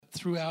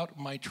throughout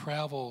my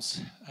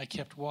travels, I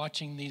kept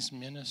watching these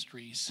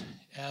ministries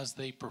as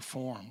they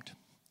performed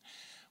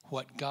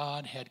what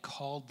God had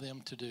called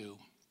them to do.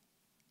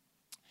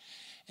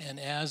 And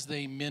as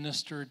they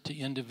ministered to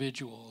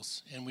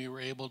individuals and we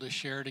were able to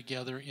share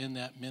together in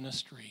that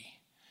ministry,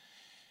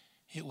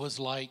 it was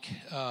like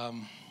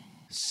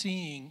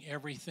seeing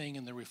everything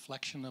in the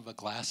reflection of a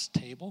glass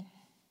table.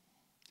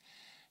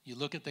 You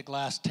look at the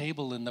glass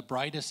table and the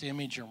brightest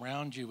image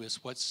around you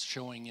is what's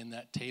showing in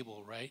that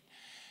table, right?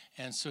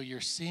 And so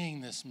you're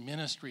seeing this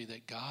ministry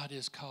that God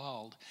has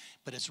called,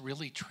 but it's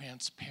really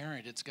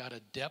transparent. It's got a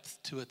depth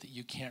to it that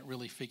you can't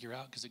really figure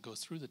out because it goes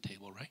through the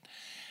table, right?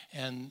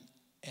 And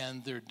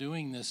they're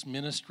doing this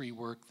ministry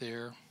work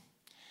there.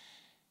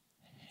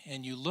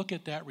 And you look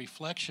at that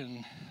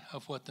reflection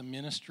of what the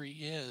ministry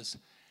is,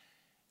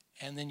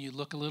 and then you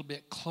look a little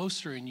bit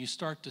closer and you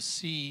start to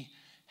see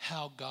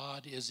how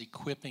God is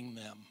equipping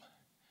them.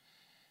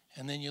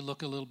 And then you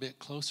look a little bit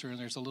closer and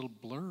there's a little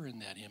blur in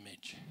that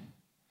image.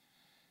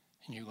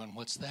 And you're going,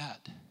 what's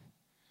that?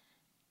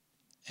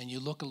 And you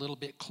look a little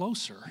bit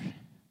closer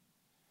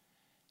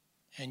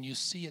and you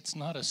see it's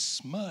not a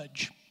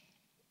smudge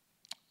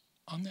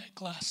on that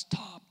glass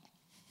top.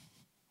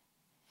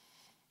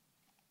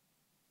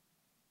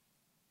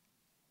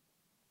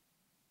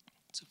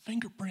 It's a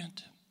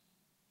fingerprint.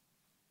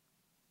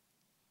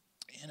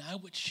 And I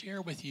would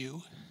share with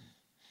you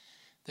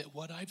that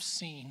what I've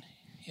seen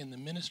in the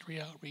ministry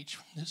outreach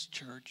from this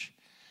church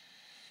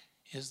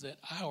is that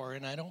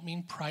and I don't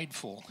mean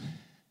prideful,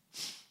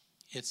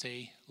 it's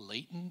a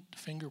latent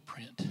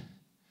fingerprint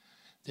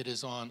that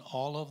is on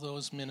all of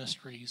those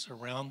ministries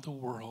around the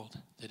world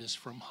that is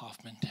from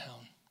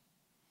Hoffmantown.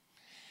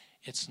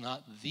 It's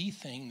not the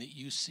thing that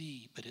you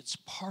see, but it's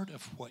part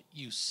of what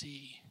you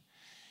see,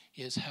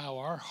 is how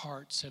our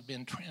hearts have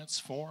been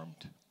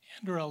transformed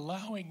and are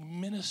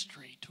allowing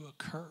ministry to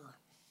occur.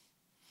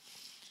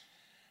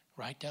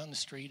 Right down the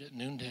street at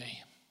Noonday,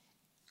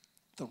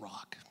 The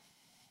Rock,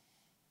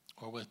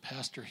 or with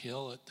Pastor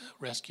Hill at the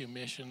Rescue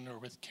Mission, or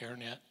with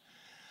CareNet.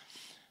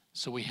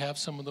 So we have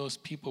some of those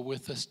people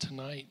with us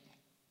tonight.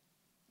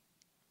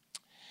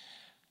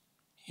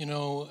 You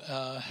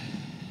know,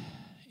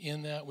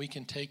 in that we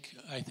can take,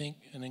 I think,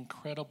 an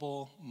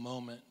incredible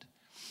moment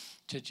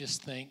to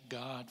just thank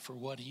God for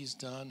what he's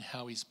done,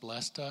 how he's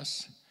blessed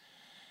us,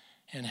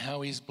 and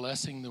how he's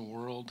blessing the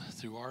world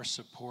through our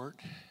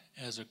support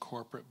as a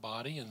corporate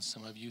body, and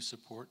some of you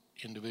support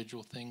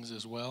individual things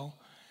as well.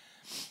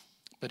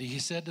 But he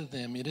said to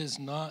them, it is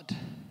not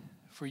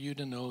for you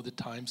to know the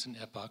times and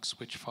epochs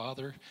which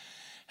Father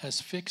has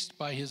fixed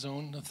by his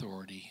own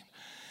authority,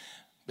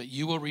 but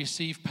you will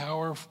receive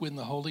power when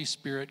the Holy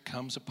Spirit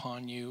comes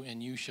upon you,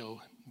 and you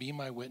shall be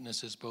my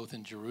witnesses both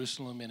in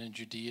Jerusalem and in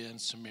Judea and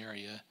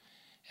Samaria,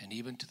 and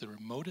even to the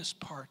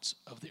remotest parts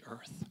of the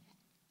earth.